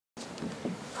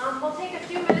We'll take a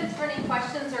few minutes for any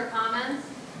questions or comments.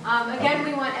 Again,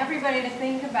 we want everybody to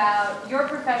think about your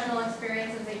professional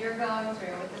experiences that you're going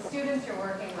through with the students you're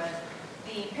working with,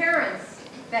 the parents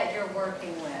that you're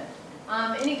working with.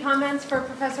 Any comments for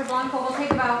Professor Blanco? We'll take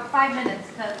about 5 minutes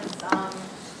because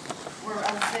we're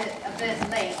a bit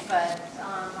late, but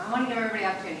I want to give everybody an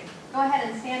opportunity. Go ahead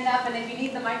and stand up, and if you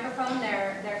need the microphone,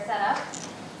 they're set up.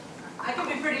 I can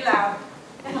be pretty loud.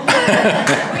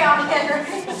 We all get it.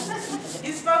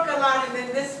 You spoke a lot, and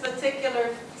in this particular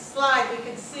slide, we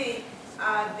can see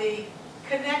the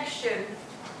connection,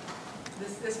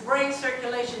 this brain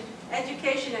circulation,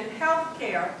 education and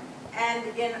healthcare, and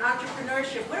in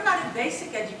entrepreneurship. What about in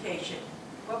basic education?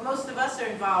 What most of us are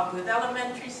involved with,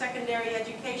 elementary, secondary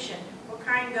education. What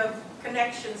kind of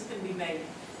connections can be made?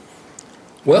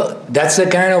 Well, that's the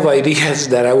kind of ideas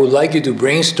that I would like you to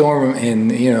brainstorm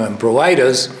and, and provide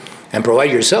us and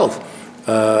provide yourself.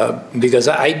 Because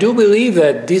I do believe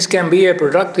that this can be a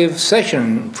productive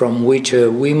session from which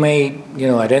we may,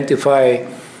 identify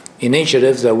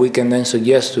initiatives that we can then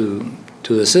suggest to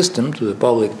the system, to the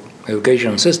public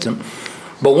education system.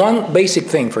 But one basic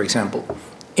thing, for example,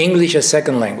 English as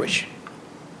second language.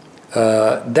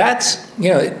 That's,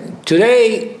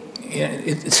 today,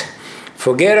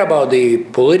 forget about the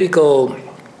political,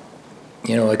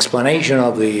 explanation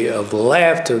of the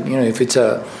left. If it's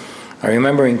I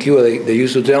remember in Cuba they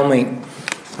used to tell me,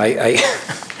 I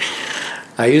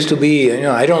used to be,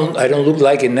 I don't look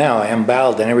like it now. I am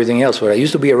bald and everything else, but I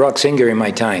used to be a rock singer in my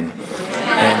time,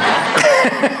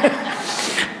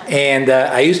 and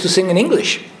I used to sing in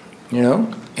English,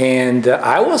 and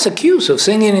I was accused of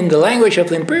singing in the language of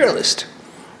the imperialist,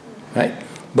 right?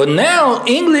 But now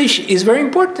English is very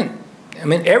important. I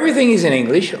mean, everything is in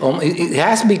English. It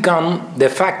has become de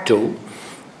facto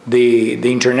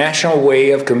the international way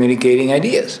of communicating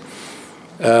ideas.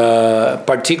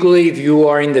 Particularly if you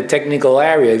are in the technical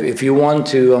area, if you want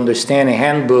to understand a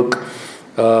handbook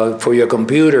for your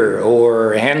computer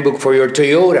or a handbook for your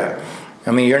Toyota, I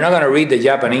mean, you're not going to read the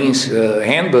Japanese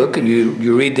handbook,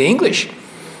 you read the English,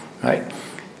 right?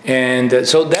 And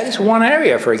so that is one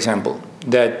area, for example,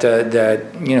 that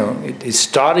it's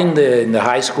taught in the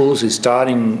high schools, it's taught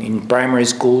in primary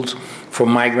schools for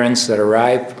migrants that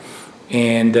arrive,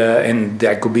 and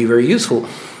that could be very useful.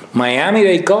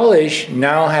 Miami-Dade College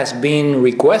now has been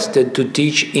requested to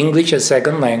teach English as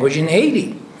second language in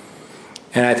Haiti,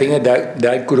 and I think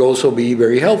that could also be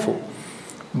very helpful.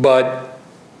 But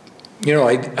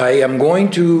I am going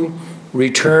to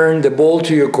return the ball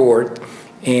to your court,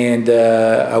 and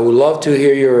I would love to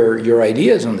hear your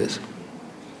ideas on this.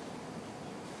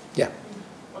 Yeah.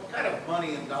 What kind of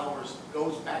money and dollars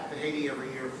goes back to Haiti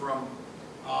every year from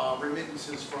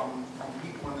remittances from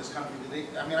people in this country?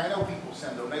 I mean, I know people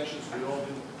send donations, we all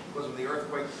do because of the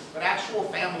earthquake, but actual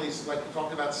families, like we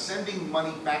talked about, sending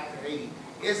money back to Haiti,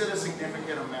 is it a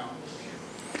significant amount?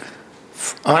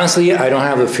 Honestly, I don't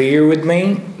have a figure with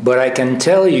me, but I can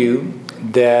tell you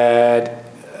that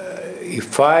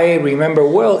if I remember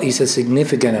well, it's a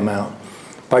significant amount,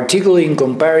 particularly in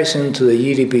comparison to the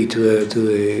GDP,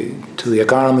 to the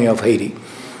economy of Haiti.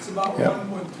 It's about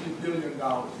 $1.3 billion,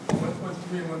 1.3,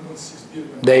 1.6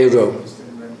 billion. There you go.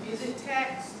 Is it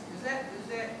taxed? Is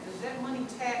that money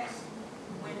taxed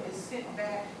when it's sent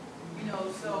back?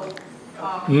 So.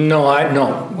 No.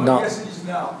 Yes, it is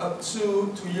now. Up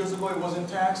to 2 years ago, it wasn't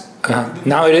taxed.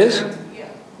 Now it is? Yeah.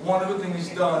 One of the things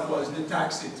done was they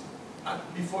tax it.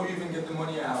 Before you even get the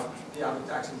money out, they have the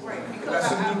taxes. Right.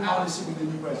 That's a new policy with the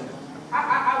new president.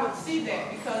 I would see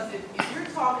that because if you're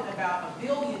talking about $1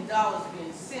 billion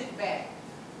being sent back,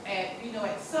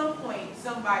 at some point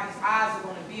somebody's eyes are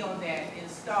going to be on that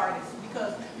and start it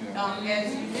because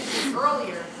as you mentioned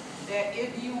earlier, that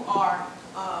if you are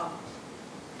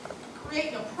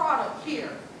creating a product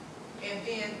here, and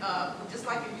then just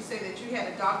like if you say that you had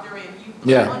a doctor and you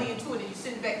put money into it and you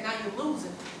send it back, now you're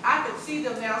losing. I could see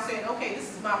them now saying, okay, this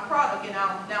is my product and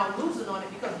I'm now losing on it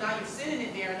because now you're sending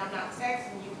it there and I'm not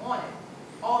taxing you on it.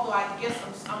 Although I guess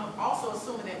I'm also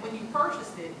assuming that when you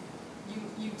purchased it,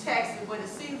 you taxed it, but it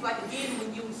seems like again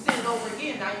when you send it over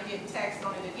again, now you're getting taxed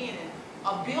on it again. And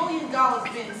 $1 billion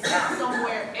being sent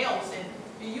somewhere else and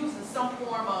you're using some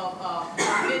form of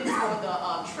remittance for the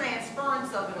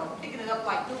transference of it or picking it up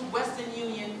like through Western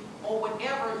Union or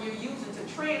whatever you're using to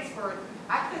transfer it.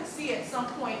 I could see at some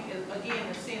point, again,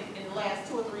 in the last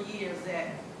 2 or 3 years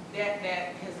that has,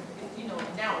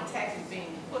 now a tax is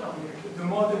being put on there. The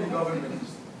more that the government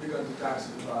is because the tax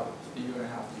is about a year and a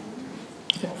half to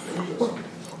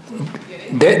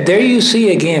There you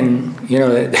see again,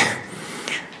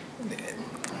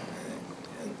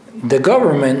 the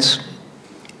governments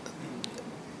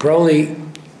probably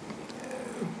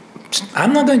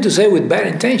I'm not going to say with bad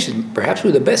intention, perhaps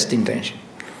with the best intention,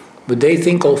 but they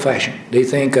think old-fashioned. They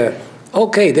think,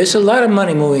 okay, there's a lot of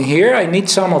money moving here, I need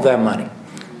some of that money.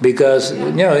 Because,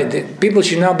 you know, people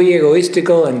should not be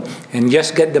egoistical and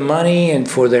just get the money and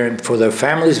for their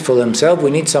families, for themselves.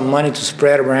 We need some money to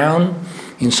spread around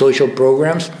in social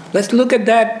programs. Let's look at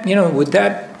that, you know, with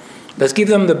that, let's give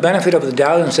them the benefit of the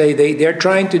doubt and say they're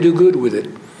trying to do good with it.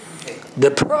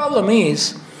 The problem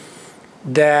is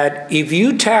that if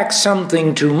you tax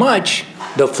something too much,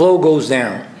 the flow goes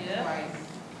down. Yeah.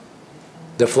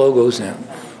 The flow goes down.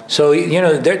 So, you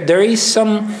know, there is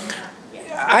some,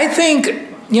 I think,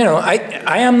 you know,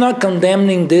 I am not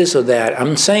condemning this or that.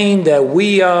 I'm saying that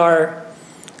we are,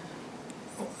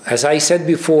 as I said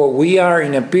before, we are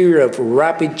in a period of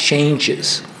rapid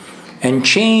changes. And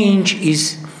change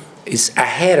is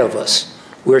ahead of us.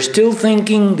 We're still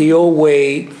thinking the old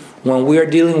way when we are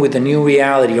dealing with the new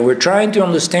reality. And we're trying to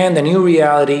understand the new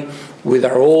reality with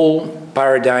our old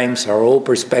paradigms, our old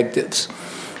perspectives.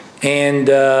 And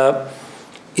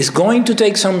it's going to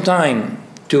take some time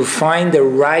to find the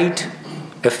right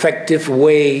effective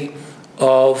way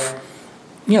of,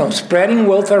 you know, spreading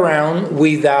wealth around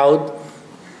without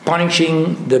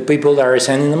punishing the people that are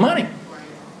sending the money.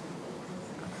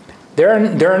 There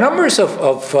are numbers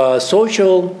of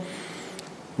social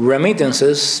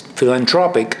remittances,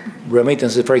 philanthropic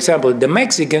remittances. For example, the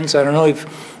Mexicans, I don't know if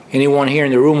anyone here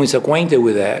in the room is acquainted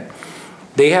with that,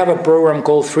 they have a program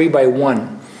called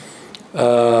 3x1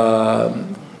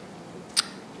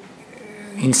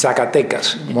 in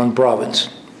Zacatecas, one province.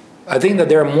 I think that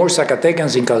there are more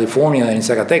Zacatecans in California than in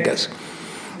Zacatecas.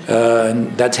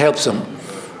 That helps them.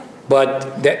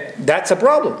 But that's a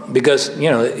problem because, you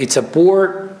know, it's a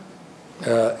poor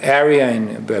area,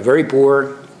 a very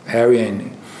poor area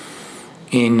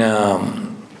in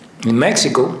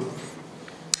Mexico.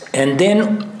 And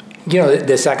then, you know,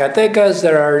 the Zacatecas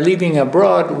that are living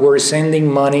abroad were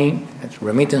sending money,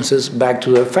 remittances, back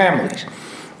to their families.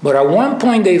 But at one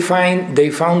point they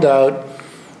found out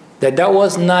that that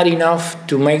was not enough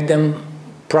to make them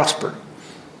prosper.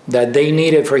 That they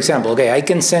needed, for example, okay, I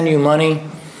can send you money,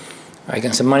 I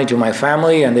can send money to my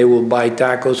family and they will buy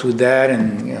tacos with that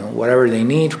and, you know, whatever they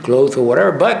need, clothes or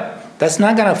whatever, but that's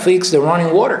not gonna fix the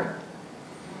running water.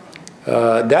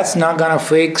 That's not gonna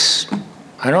fix,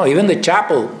 I don't know, even the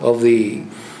chapel of the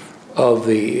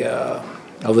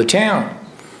town,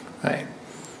 right?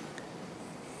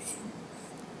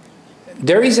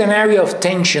 There is an area of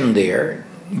tension there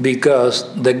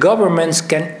because the governments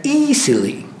can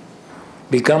easily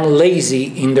become lazy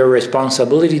in their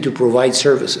responsibility to provide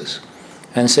services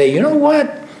and say, you know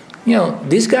what, you know,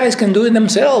 these guys can do it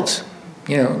themselves.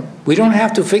 You know, we don't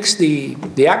have to fix the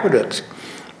aqueducts.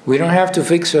 We don't have to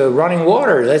fix running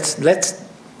water. Let's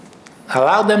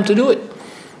allow them to do it.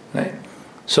 Right?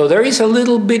 So there is a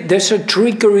little bit, there's a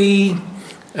trickery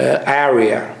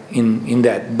area in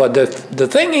that. But the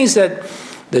thing is that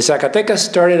the Zacatecas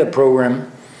started a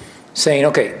program saying,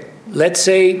 okay, let's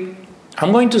say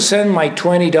I'm going to send my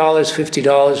 $20,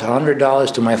 $50,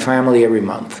 $100 to my family every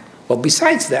month. But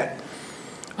besides that,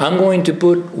 I'm going to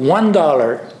put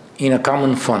 $1 in a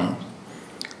common fund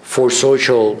for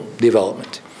social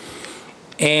development.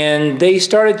 And they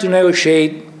started to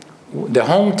negotiate the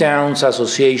hometowns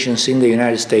associations in the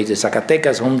United States, the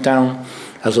Zacatecas hometown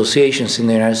associations in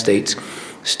the United States,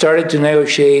 started to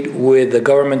negotiate with the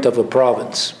government of a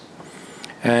province.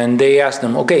 And they asked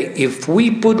them, okay, if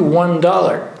we put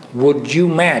 $1, would you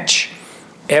match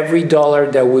every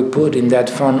dollar that we put in that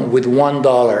fund with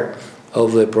 $1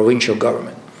 of the provincial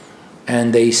government?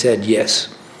 And they said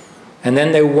yes. And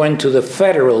then they went to the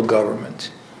federal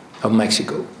government of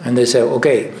Mexico. And they said,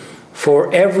 okay,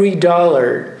 for every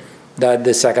dollar that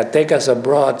the Zacatecas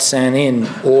abroad sent in,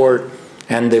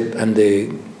 and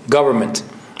the government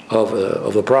of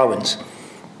the province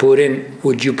put in,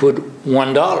 would you put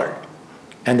 $1?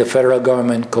 And the federal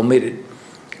government committed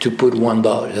to put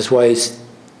 $1. That's why it's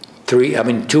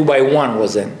 2 by 1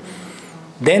 was then.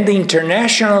 Then the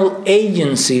international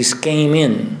agencies came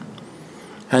in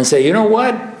and said, you know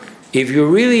what? If you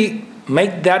really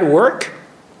make that work,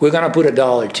 we're going to put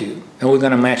 $1 too, and we're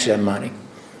going to match that money.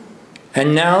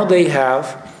 And now they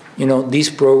have, you know, this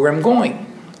program going.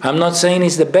 I'm not saying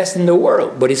it's the best in the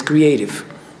world, but it's creative.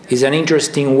 It's an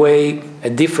interesting way, a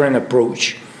different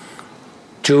approach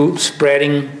to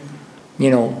spreading, you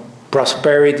know,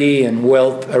 prosperity and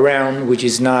wealth around, which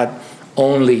is not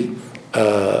only,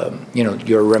 you know,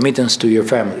 your remittance to your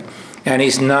family. And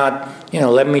it's not, you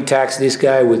know, let me tax this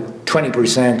guy with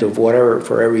 20% of whatever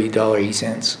for every dollar he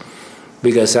sends,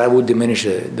 because that would diminish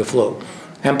the flow.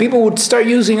 And people would start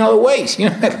using other ways, you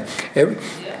know.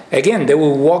 Again, they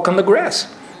will walk on the grass.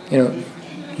 You know,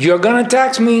 you're gonna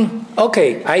tax me?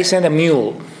 Okay, I send a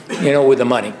mule, you know, with the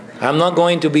money. I'm not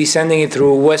going to be sending it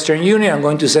through Western Union. I'm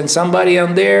going to send somebody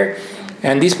on there,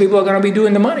 and these people are gonna be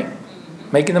doing the money,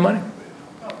 making the money.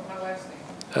 Oh, my last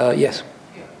thing. Yes.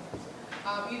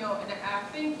 Yeah. You know, and I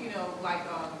think, you know, like,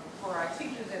 for our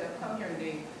teachers that have come here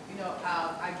today, you know,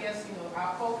 I guess, you know,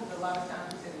 our focus a lot of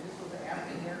times, we said that this was an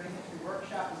African American history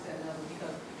workshop, we said another,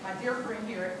 because my dear friend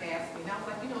here asked me, and I was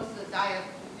like, you know, it's the diet,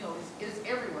 you know, it's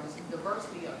everyone, it's the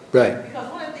diversity of it. Right.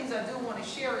 Because one of the things I do want to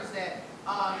share is that,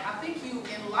 I think you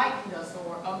enlightened us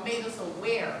or made us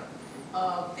aware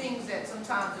of things that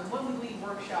sometimes, and when we leave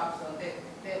workshops,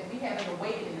 that we have an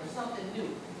awakening or something new.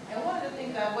 And one of the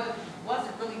things I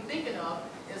wasn't really thinking of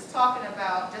is talking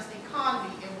about just the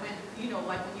economy, and when, you know,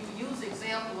 like when you use the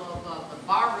example of the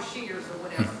barber shears or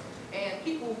whatever, and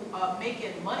people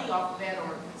making money off of that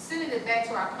or sending it back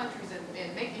to our countries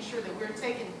and making sure that we're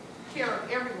taking care of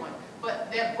everyone.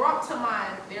 But that brought to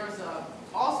mind, there's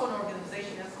also an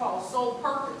organization that's called Soul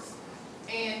Purpose,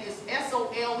 and it's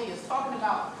SOLE. It's talking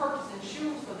about purchasing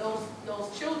shoes for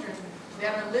those children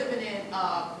that are living in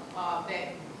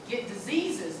that get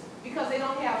diseases because they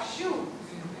don't have shoes.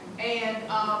 And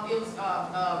it was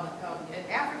an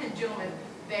African gentleman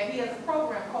that he has a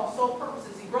program called Soul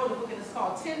Purposes. He wrote a book and it's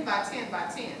called 10 by 10 by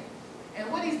 10.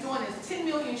 And what he's doing is 10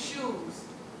 million shoes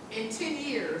in 10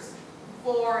 years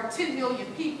for 10 million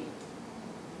people.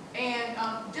 And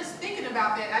just thinking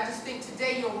about that, I just think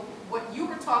today what you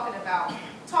were talking about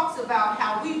talks about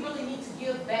how we really need to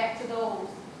give back to those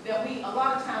that we a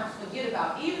lot of times forget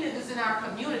about, even if it's in our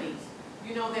communities,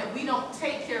 you know, that we don't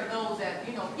take care of those that,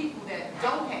 you know, people that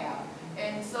don't have.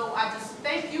 And so I just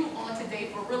thank you on today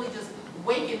for really just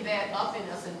waking that up in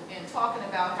us and talking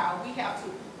about how we have to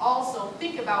also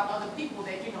think about other people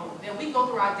that, you know, that we go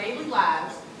through our daily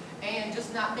lives and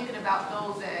just not thinking about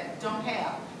those that don't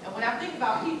have. And when I think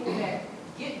about people that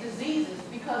get diseases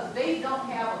because they don't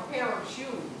have a pair of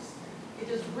shoes, it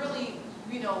just really,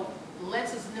 you know,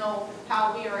 lets us know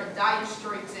how we are in dire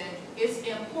straits, and it's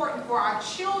important for our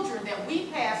children that we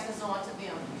pass this on to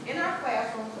them in our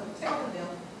classrooms and telling them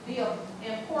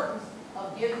the importance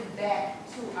of giving back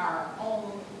to our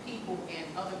own people and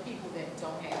other people that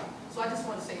don't have. So I just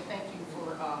want to say thank you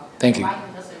for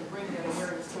enlightening us and bringing that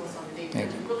awareness to us on the day,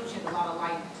 because you really shed a lot of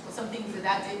light on some things that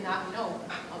I did not know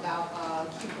about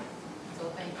Cuba. So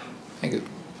thank you. Thank you.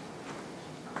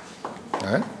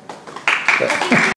 All right.